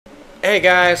Hey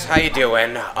guys, how you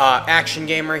doing? Action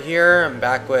Gamer here. I'm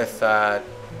back with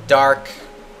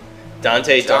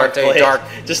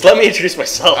DanteDarkBlade. Just let me introduce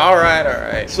myself. Alright.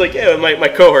 It's like, yeah, my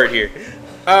cohort here.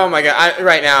 Oh my god,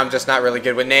 right now I'm just not really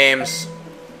good with names.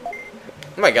 Oh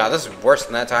my god, this is worse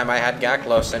than that time I had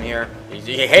Gaklos in here.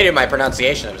 He hated my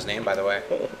pronunciation of his name, by the way.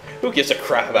 Who gives a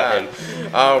crap about him?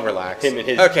 Oh, relax. Him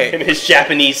and his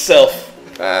Japanese self.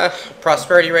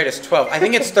 Prosperity rate is 12. I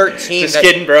think it's 13. Just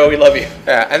kidding, bro. We love you.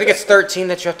 Yeah, I think it's 13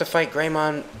 that you have to fight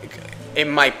Greymon. It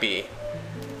might be.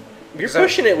 You're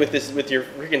pushing it with your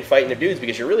freaking fighting of dudes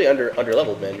because you're really under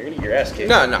leveled, man. You're gonna get your ass kicked.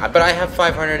 No, but I have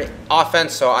 500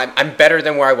 offense, so I'm better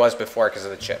than where I was before because of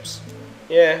the chips.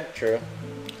 Yeah, true.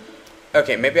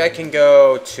 Okay, maybe I can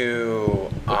go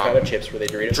to... What kind of chips were they,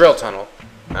 Doritos? Drill tunnel.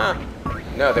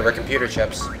 No, they were computer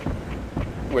chips.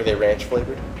 Were they ranch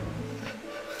flavored?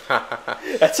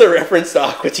 That's a reference to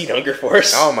Aqua Teen Hunger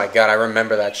Force. Oh my god, I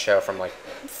remember that show from like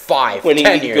 10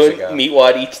 years ago.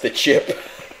 Meatwad eats the chip,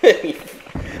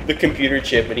 the computer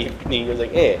chip, and he was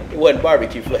like, it wasn't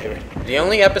barbecue flavored. The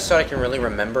only episode I can really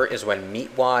remember is when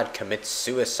Meatwad commits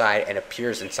suicide and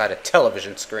appears inside a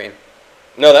television screen.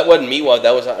 No, that wasn't Meatwad.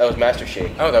 That was Master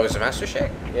Shake. Oh, that was a Master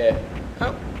Shake? Yeah.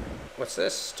 Oh, what's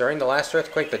this? During the last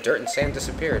earthquake, the dirt and sand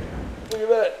disappeared. Look at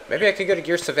that. Maybe I could go to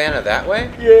Gear Savanna that way?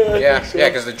 Yeah, Yeah,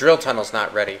 because the drill tunnel's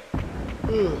not ready.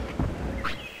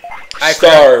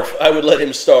 Starve. I would let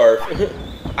him starve.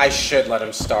 I should let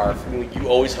him starve. You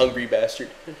always hungry bastard.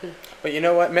 But you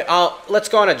know what? Let's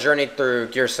go on a journey through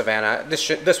Gear Savanna.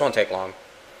 This won't take long.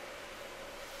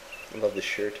 I love this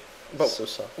shirt. But it's so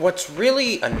soft. What's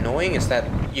really annoying is that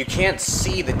you can't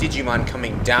see the Digimon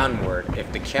coming downward if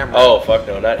the camera... Oh, fuck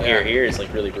no. Not here. Here is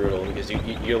like really brutal because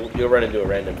you'll run into a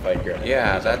random fight here.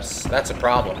 Yeah, that's a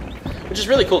problem. Which is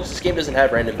really cool because this game doesn't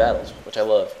have random battles, which I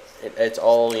love. It's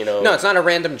all, you know... No, it's not a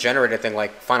random generated thing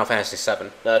like Final Fantasy VII.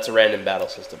 No, it's a random battle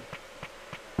system.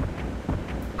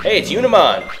 Hey, it's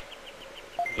Unimon!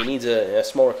 He needs a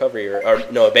small recovery or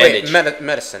no, a bandage. Wait,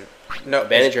 medicine. No,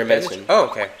 bandage or medicine? Oh,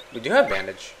 okay. We do have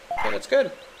bandage. Okay, that's good.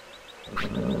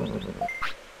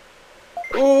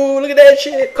 Ooh, look at that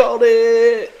shit! Called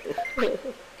it!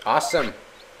 Awesome.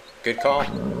 Good call.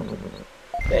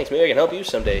 Thanks, maybe I can help you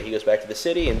someday. He goes back to the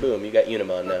city and boom, you got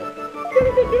Unimon now.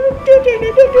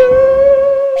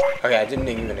 Okay, I didn't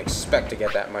even expect to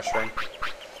get that mushroom.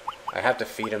 I have to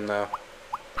feed him though.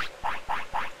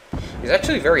 He's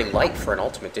actually very light for an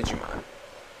ultimate Digimon.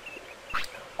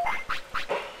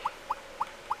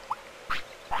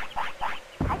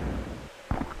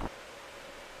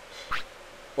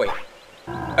 Wait.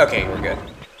 Okay, we're good.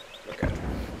 We're good.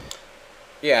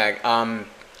 Yeah,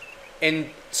 in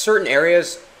certain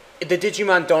areas, the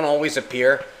Digimon don't always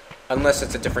appear unless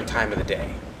it's a different time of the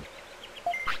day.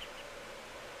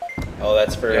 Oh,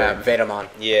 that's for... Yeah, Vetamon.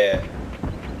 Yeah.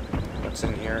 What's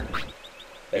in here?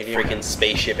 That freaking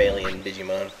spaceship alien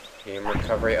Digimon. Game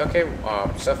recovery. Okay,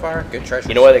 so far, good treasure.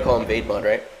 You know why they call him Vademon,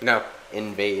 right? No.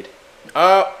 Invade.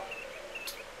 Blah.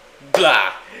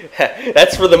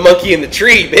 That's for the monkey in the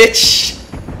tree, bitch.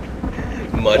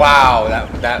 Mud. Wow,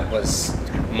 that was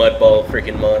Mudball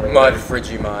freaking mon. Mud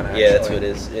Frigimon. Actually. Yeah, that's what it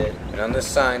is. Yeah. And on this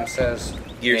sign says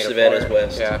Gear Savanna's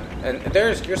west. Yeah, and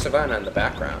there's Gear Savanna in the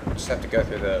background. You just have to go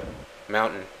through the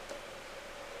mountain.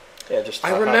 Yeah, just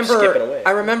I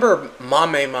remember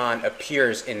Mamemon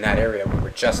appears in that area we were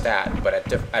just at, but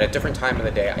at a different time of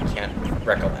the day. I can't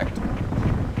recollect.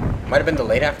 Might have been the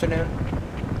late afternoon.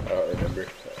 I don't remember.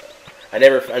 I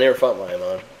never fought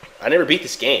Mamemon. I never beat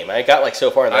this game. I got like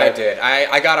so far in the I did.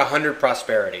 I got 100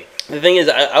 prosperity. The thing is,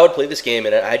 I would play this game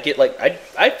and I'd get like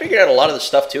I figured out a lot of the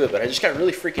stuff to it, but I just got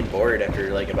really freaking bored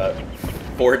after like about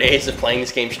 4 days of playing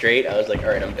this game straight. I was like, all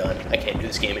right, I'm done. I can't do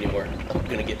this game anymore. I'm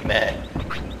gonna get mad.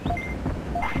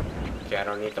 Okay, I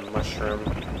don't need the mushroom.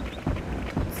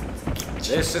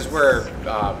 This is where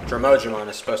Dramojimon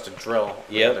is supposed to drill on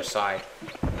the other side.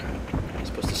 You're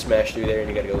supposed to smash through there and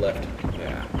you gotta go left.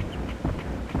 Yeah.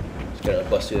 Just gotta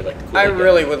bust through like the cool I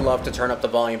really would love to turn up the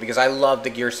volume because I love the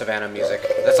Gear Savanna music.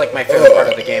 That's like my favorite part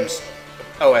of the game's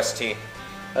OST.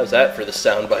 How's that for the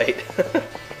soundbite?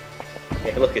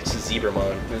 Yeah, look, it's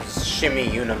Zebramon. It's Shimmy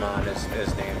Unimon is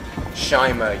his name.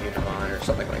 Shima Unimon or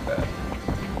something like that.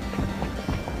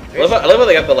 I love how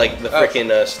they got the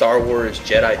freaking Star Wars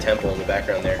Jedi Temple in the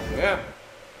background there. Yeah.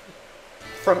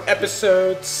 From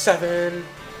episode 7.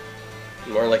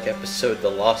 More like the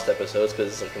Lost episodes,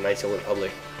 because it's like the Knights of the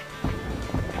Republic.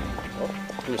 Oh,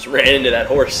 I just ran into that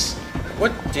horse.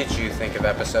 What did you think of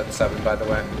episode 7, by the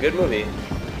way? Good movie.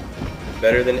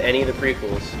 Better than any of the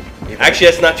prequels. Actually,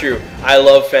 that's not true. I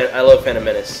love Phantom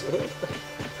Menace.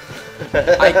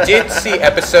 I did see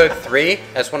episode 3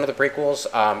 as one of the prequels.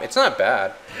 It's not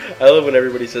bad. I love when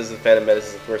everybody says The Phantom Menace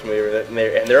is the first movie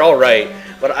ever, and they're all right.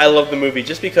 But I love the movie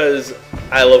just because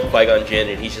I love Qui-Gon Jinn,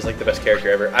 and he's just like the best character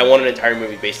ever. I want an entire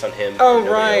movie based on him. Oh,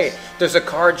 right. There's a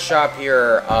card shop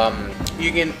here.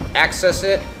 You can access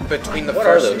it between the What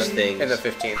are first those things? and the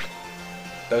 15th.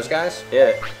 Those guys?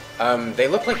 Yeah. They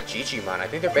look like Digimon. I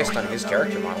think they're based on his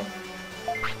character model.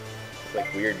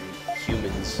 Like weird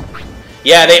humans.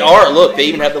 Yeah, they are. Look, they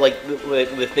even have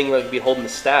the thing where they'd be holding the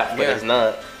staff, but Yeah. it's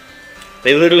not.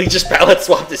 They literally just palette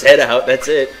swapped his head out. That's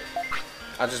it.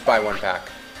 I'll just buy one pack.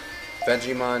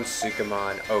 Vegemon,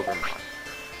 Sukamon, Ogremon.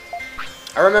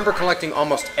 I remember collecting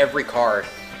almost every card.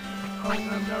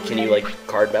 Can you like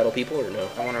card battle people or no?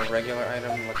 I want a regular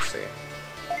item. Let's see.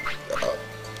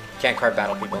 Can't card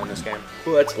battle people in this game.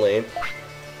 Well, that's lame.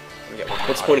 Let me get one more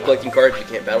What's the point of auto collecting cards if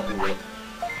you can't battle people with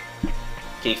them?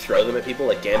 Can you throw them at people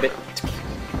like Gambit?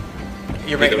 battle.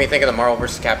 You're making me think of the Marvel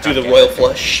vs. Capcom. Do the game. Royal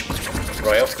Flush.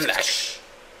 Royal Flush.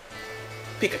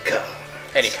 Pick a card.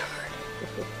 Any card.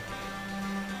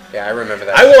 Yeah, I remember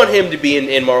that. I want him to be in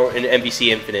MVC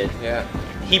Infinite. Yeah.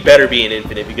 He better be in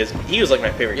Infinite because he was like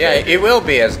my favorite Yeah, character. it will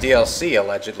be as DLC,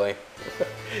 allegedly.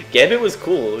 Gambit was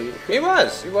cool. He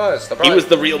was. He was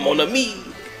the real Mon Ami.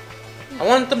 I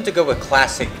want them to go with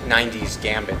classic 90s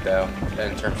Gambit, though,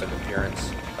 in terms of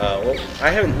appearance. Well, I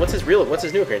haven't. What's his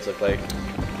new appearance look like?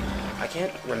 I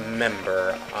can't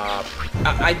remember.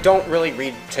 I don't really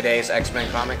read today's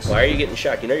X-Men comics. Why are you getting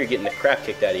shocked? You know you're getting the crap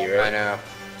kicked out of you, right? I know.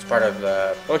 It's part of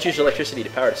the... Don't use electricity to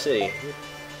power the city.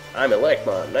 I'm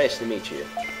Electmon. Nice to meet you.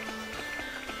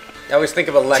 I always think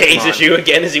of Electmon. Tases you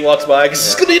again as he walks by.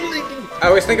 I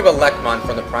always think of Electmon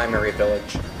from the primary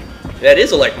village. That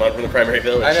is Electmon from the primary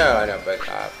village. I know, but...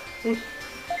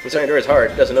 This iron door is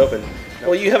hard. It doesn't open.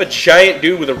 Well, you have a giant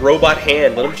dude with a robot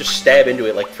hand. Let him just stab into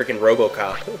it like freaking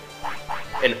RoboCop.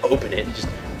 And open it and just...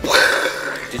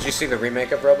 Did you see the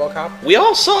remake of RoboCop? We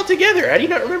all saw it together. How do you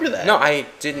not remember that? No, I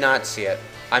did not see it.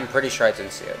 I'm pretty sure I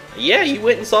didn't see it. Yeah, you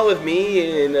went and saw it with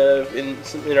me and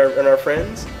our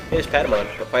friends. Hey, it's Patamon.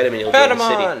 Fight him and he'll go to the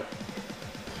city. Patamon!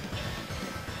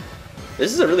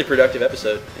 This is a really productive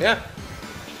episode. Yeah.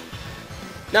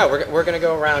 No, we're gonna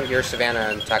go around your Savanna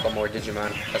and tackle more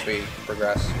Digimon as we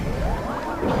progress.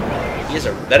 He has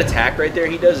that attack right there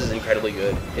he does is incredibly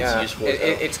good. It's Yeah, useful.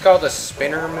 it's called a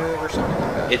spinner move or something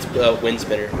like that. It's Wind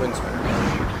Spinner. Wind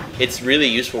spinner. It's really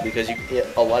useful because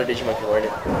a lot of Digimon can learn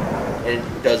it. And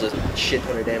it does a shit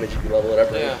ton of damage if you level it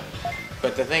up right. Yeah.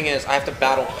 But the thing is, I have to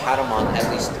battle Patamon at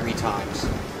least 3 times.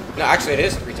 No, actually it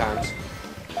is 3 times.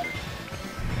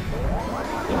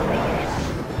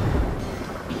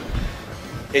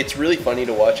 It's really funny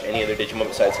to watch any other Digimon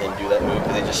besides him do that move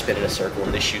because they just spin in a circle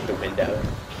and they shoot the wind out.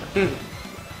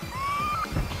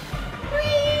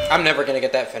 I'm never gonna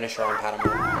get that finisher on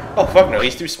Patamon. Oh fuck no,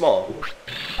 he's too small.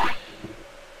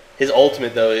 His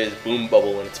ultimate though is Boom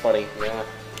Bubble and it's funny. Yeah.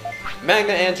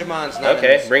 Magna Angemon's not in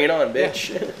Okay, this. bring it on,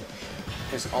 bitch. Yeah.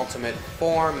 His ultimate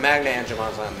form, Magna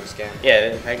Angemon's not in this game.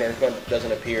 Yeah, Magna Angemon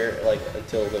doesn't appear like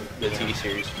until the TV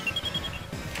series.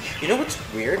 You know what's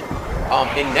weird?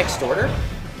 In Next Order,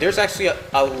 there's actually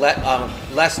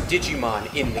less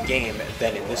Digimon in the game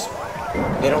than in this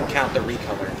one. They don't count the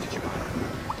recolored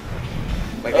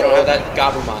Digimon. Like, they don't have that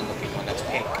Gabumon looking one that's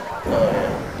pink. Oh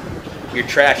yeah. Your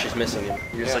trash is missing him.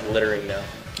 You're just like littering now.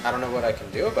 I don't know what I can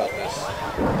do about this.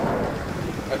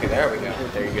 Okay, there we go.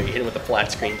 There you go. You hit him with the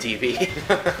flat screen TV.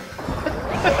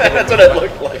 That's what it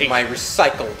looked like. My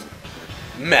recycled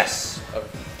mess of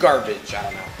garbage. I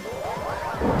don't know.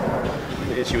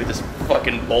 He hit you with this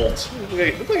fucking bolt.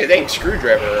 Look like a dang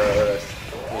screwdriver.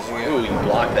 Ooh, you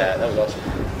blocked that. That was awesome.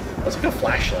 That was like a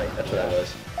flashlight. That's what that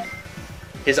was.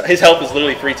 His health is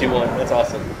literally 3, 2, 1. That's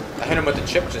awesome. I hit him with the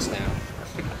chip just now.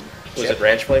 Was it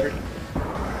ranch flavored?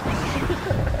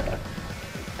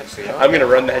 Actually, I'm gonna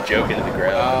run that joke into the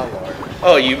ground. Oh lord.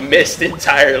 Oh, you missed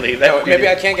entirely. No, maybe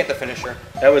I can't get the finisher.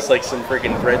 That was like some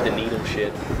freaking thread the needle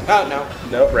shit. Oh no.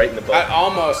 Nope, right in the butt. I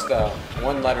almost though.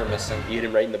 1 letter missing. You hit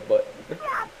him right in the butt.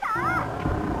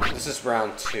 This is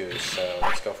round 2, so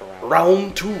let's go for round.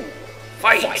 Round 2.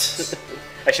 Fight!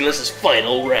 Actually, this is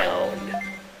final round.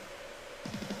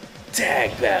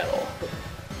 Tag battle.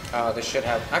 They should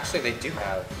have. Actually, they do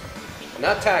have.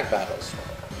 Not tag battles.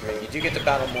 I mean, you do get to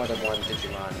battle more than one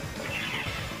Digimon.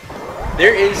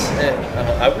 There is,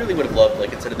 I really would have loved,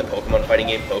 like, instead of the Pokemon fighting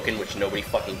game, Pokken, which nobody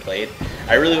fucking played,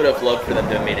 I really would have loved for them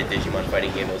to have made a Digimon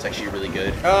fighting game that was actually really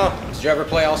good. Oh, did you ever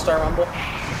play All-Star Rumble?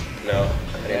 No,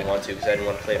 I didn't want to, because I didn't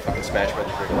want to play a fucking Smash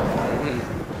Brothers version.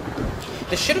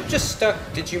 They should have just stuck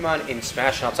Digimon in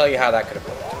Smash, and I'll tell you how that could have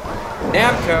worked.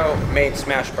 Namco made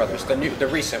Smash Brothers, the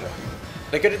recent one.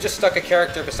 They could have just stuck a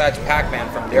character besides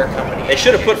Pac-Man from their company. They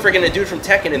should have put friggin' a dude from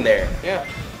Tekken in there. Yeah.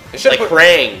 They should Like have put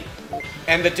Krang.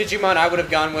 And the Digimon I would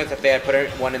have gone with if they had put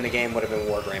one in the game would have been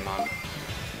War Greymon.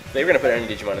 If they were gonna put any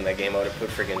Digimon in that game, I would have put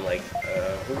friggin' like,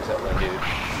 who was that one dude?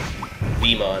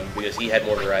 Vmon, because he had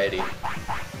more variety.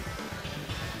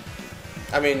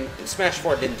 I mean, Smash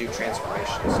 4 didn't do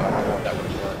transformations, so I don't know if that would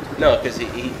have worked. No, because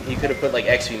he could have put like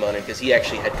X-Vmon in, because he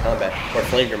actually had combat, or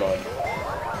Flamedramon.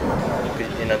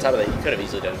 And on top of that, he could have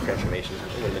easily done transformations.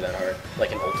 It wouldn't have been that hard.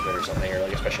 Like an ultimate or something, or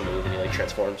like a special move and he like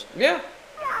transforms. Yeah.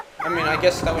 I mean, I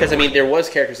guess that would. Because I mean, there was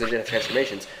characters that did have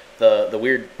transformations. The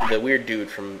weird dude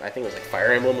from, I think it was like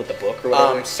Fire Emblem with the book or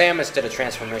whatever. Samus did a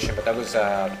transformation, but that was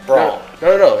Brawl.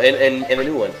 No. And the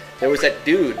new one, there was that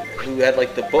dude who had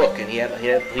like the book, and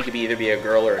he could either be a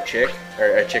girl or a chick, or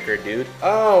a dude.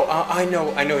 Oh, I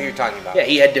know who you're talking about. Yeah,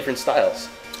 he had different styles,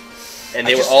 and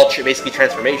they were all basically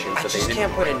transformations. I But just they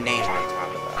can't put a name on top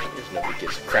of that. There's nobody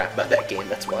gives a crap about that game.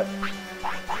 That's what.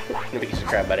 Nobody gives a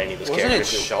crap about any of those Wasn't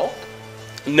characters. it Shulk?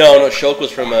 No, Shulk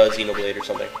was from Xenoblade or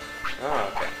something.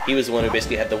 Oh, okay. He was the one who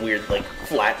basically had the weird, like,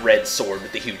 flat red sword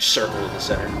with the huge circle in the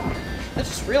center. I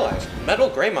just realized Metal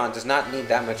Greymon does not need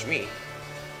that much meat.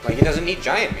 Like, he doesn't need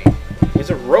giant meat.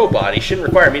 He's a robot. He shouldn't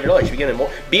require meat at all. He should be getting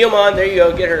more. Beomon, there you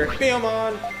go. Get her.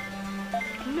 Beomon!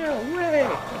 No way.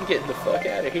 I'm getting the fuck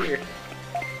out of here.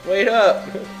 Wait up.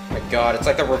 My god, it's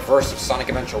like the reverse of Sonic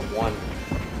Adventure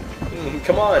 1.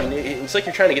 Come on. It's like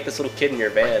you're trying to get this little kid in your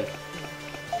van.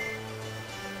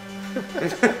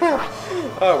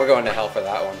 Oh, we're going to hell for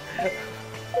that one.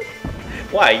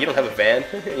 Why? You don't have a van?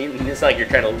 It's not like you're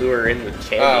trying to lure her in with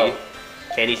candy.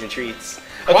 Candies and treats.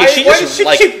 Okay, Why does she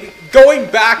keep going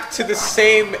back to the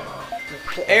same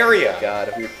area?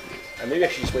 God, if maybe I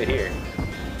should just wait here.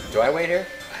 Do I wait here?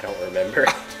 I don't remember.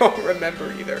 I don't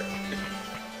remember either.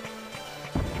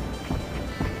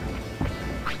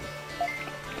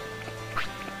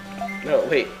 No,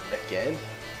 wait. Again?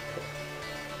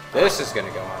 This is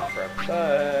gonna go on forever.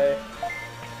 Bye.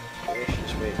 Maybe I should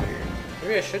just wait here.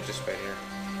 Maybe I should just wait here.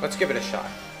 Let's give it a shot.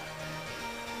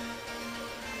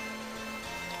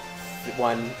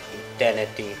 One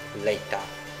eternity later.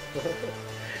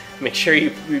 Make sure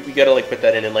we gotta like put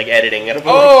that in like editing.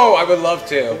 Oh, I would love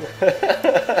to.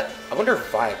 I wonder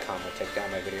if Viacom will take down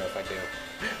my video if I do.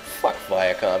 Fuck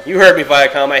Viacom. You heard me,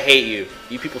 Viacom. I hate you.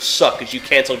 You people suck because you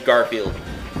canceled Garfield.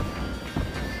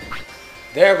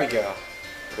 There we go.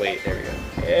 Wait, there we go.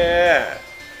 Yeah.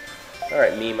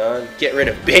 Alright, Memon. Get rid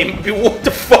of baby. What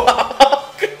the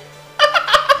fuck?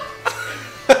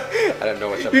 I don't know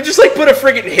what's up. You just like put a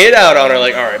friggin' hit out on her,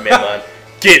 like, alright, Memon.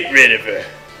 Get rid of her.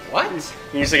 What?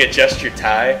 You just like adjust your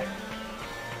tie.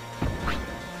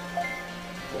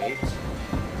 Wait.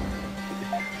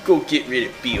 Go get rid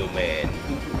of Beoman.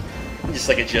 Just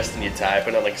like adjusting your tie,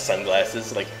 putting on like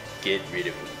sunglasses, like, get rid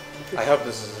of him. I hope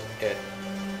this is it.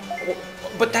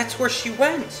 But that's where she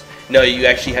went. No, you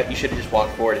actually you should have just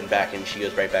walked forward and back, and she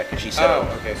goes right back because she said. Oh,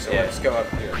 okay. So let's go up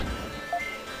here.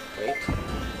 Wait.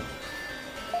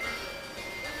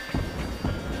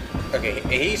 Okay,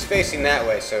 he's facing that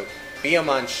way, so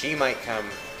Beomon, she might come.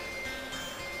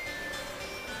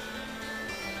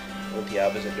 Went the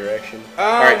opposite direction. Oh,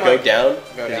 all right, go down.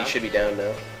 Go down. He should be down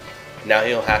now. Now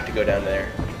he'll have to go down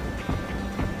there.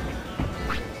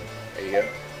 There you go.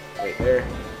 Right there.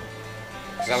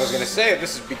 Because I was gonna say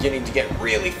this is beginning to get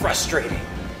really frustrating.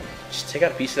 Just take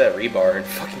out a piece of that rebar and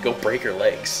fucking go break her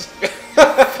legs.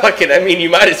 Fucking, I mean, you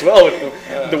might as well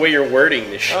with the way you're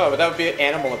wording this shit. Oh, but that would be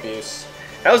animal abuse.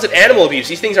 How is it animal abuse?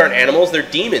 These things aren't animals, they're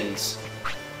demons.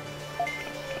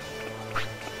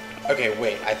 Okay,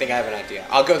 wait. I think I have an idea.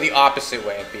 I'll go the opposite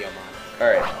way of Beomon.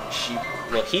 Alright,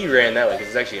 well, he ran that way because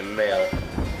it's actually a male.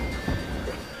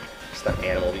 It's not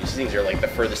animal abuse. These things are like the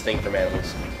furthest thing from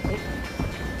animals.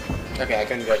 Okay, I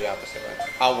couldn't go the opposite way.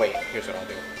 I'll wait. Here's what I'll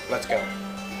do. Let's go.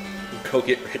 Go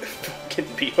get rid of fucking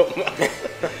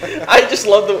Beomon. I just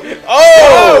love the...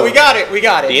 Oh! We got it! We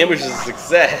got it! The ambush is a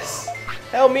success.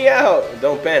 Help me out.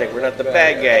 Don't panic. We're not the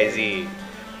bad guys, E.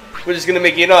 We're just gonna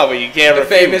make you an offer you can't The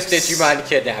refuse. famous Digimon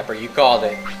kidnapper. You called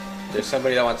it. There's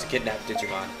somebody that wants to kidnap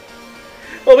Digimon.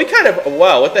 Well, we kind of...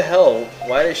 Wow, what the hell?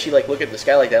 Why does she, like, look at the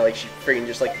sky like that? Like, she freaking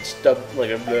just, like, stubbed,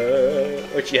 like,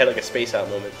 like she had, like, a space out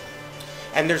moment.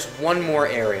 And there's one more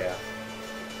area.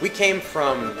 We came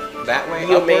from that way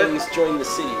Neo upward. Mains join the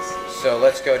cities. So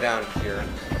let's go down here.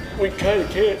 We kind of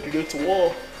can't, dude. It's a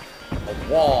wall.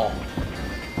 A wall.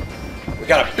 We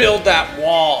gotta build that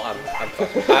wall.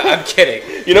 I'm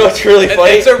kidding. You know what's really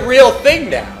funny? It's a real thing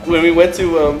now. When we went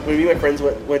to, when me and my friends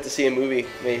went to see a movie,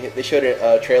 they showed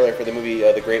a trailer for the movie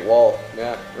The Great Wall.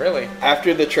 Yeah, really.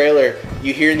 After the trailer,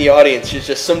 you hear in the audience, it's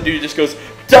just some dude just goes,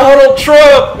 Donald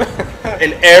Trump!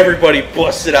 And everybody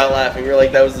busted out laughing. We were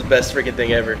like, that was the best freaking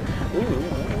thing ever. Ooh,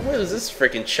 what is this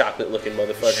freaking chocolate-looking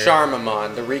motherfucker?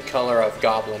 Charmamon, the recolor of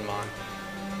Goblinmon.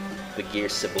 The Gear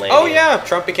Sublime. Oh yeah,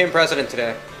 Trump became president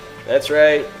today. That's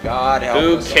right. God help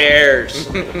Who us. cares?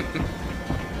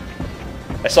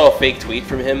 I saw a fake tweet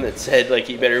from him that said, like,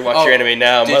 you better watch your anime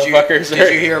now, motherfuckers.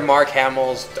 Did you hear Mark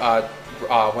Hamill's,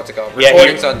 what's it called? Yeah,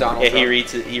 Recordings on Donald Trump? he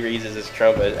reads as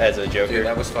Trump as a Joker. Dude,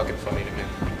 that was fucking funny to me.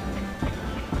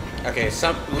 Okay,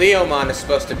 Leomon is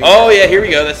supposed to be... Oh, yeah, here we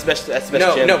go. That's the best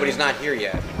gym. No, but he's not here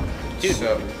yet. Dude,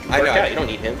 so, I know. You don't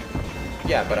need him.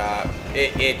 Yeah, but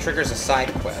it triggers a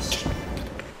side quest.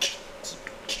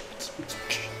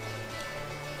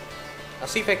 I'll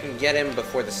see if I can get him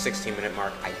before the 16-minute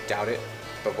mark. I doubt it,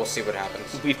 but we'll see what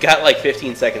happens. We've got like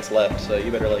 15 seconds left, so you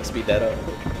better like speed that up.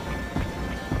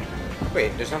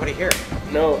 Wait, there's nobody here.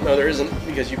 No, there isn't,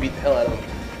 because you beat the hell out of him.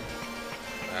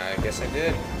 I guess I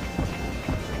did.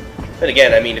 Then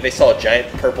again, I mean, if they saw a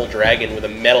giant purple dragon with a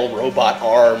metal robot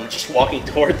arm just walking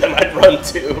toward them, I'd run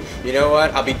too. You know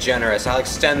what? I'll be generous. I'll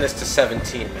extend this to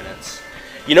 17 minutes.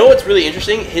 You know what's really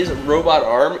interesting? His robot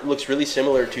arm looks really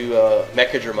similar to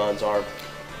Mechadramon's arm.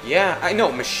 Yeah, I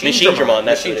know. Machine Dramon,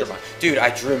 that's Machine what it is. Dramon. Dude,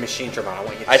 I drew Machine Dramon. I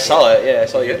want you to I see saw it. Yeah, I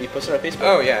saw you posted it on Facebook.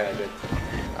 Oh, yeah, I did.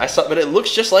 I saw, but it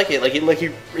looks just like it. Like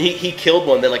he killed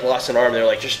one, then like lost an arm. They're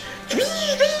like just,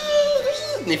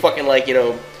 and they fucking like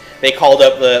they called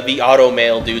up the auto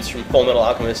mail dudes from Full Metal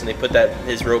Alchemist and they put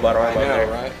his robot arm on there.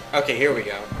 Right? Okay, here we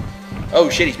go. Oh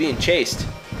shit, he's being chased.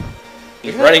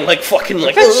 He's running like fucking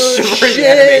like super shit.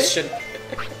 animation.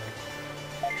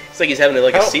 It's like he's having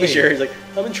like a seizure. He's like,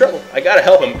 I'm in trouble. I gotta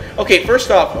help him. Okay, first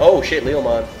off, oh shit,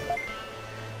 Leomon,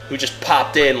 who just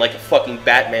popped in like a fucking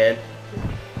Batman.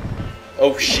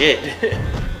 Oh shit.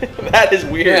 That is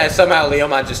weird. Yeah, somehow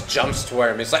Leomon just jumps toward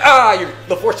him. It's like,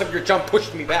 the force of your jump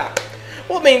pushed me back.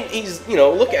 Well, I mean, he's,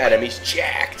 look at him. He's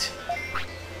jacked.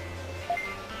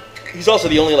 He's also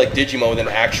the only, like, Digimon with an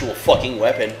actual fucking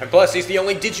weapon. And plus, he's the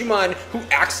only Digimon who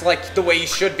acts like the way he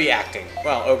should be acting.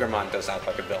 Well, Ogremon does act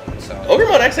like a villain, so...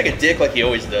 Ogremon acts like a dick like he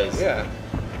always does. Yeah.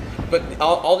 But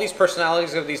all these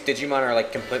personalities of these Digimon are,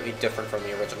 like, completely different from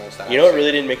the original style. You know what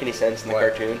really didn't make any sense in the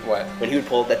cartoon? What? When he would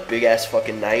pull out that big-ass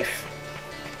fucking knife.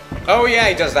 Oh, yeah,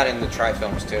 he does that in the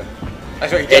Tri-films, too.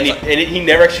 That's what he does. And he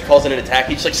never actually calls it an attack.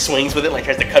 He just, like, swings with it and, like,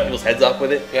 tries to cut people's heads off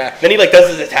with it. Yeah. Then he, like, does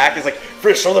his attack. It's like,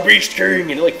 Fist of the Beast King!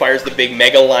 And he, like, fires the big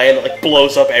Mega Lion that, like,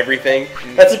 blows up everything.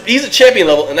 He's a champion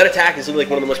level, and that attack is literally, like,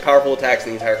 one of the most powerful attacks in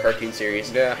the entire cartoon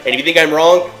series. Yeah. And if you think I'm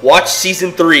wrong, watch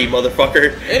Season 3,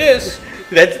 motherfucker. It is.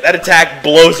 That attack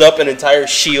blows up an entire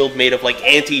shield made of, like,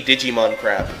 anti-Digimon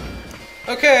crap.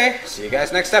 Okay. See you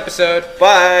guys next episode.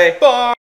 Bye! Bye!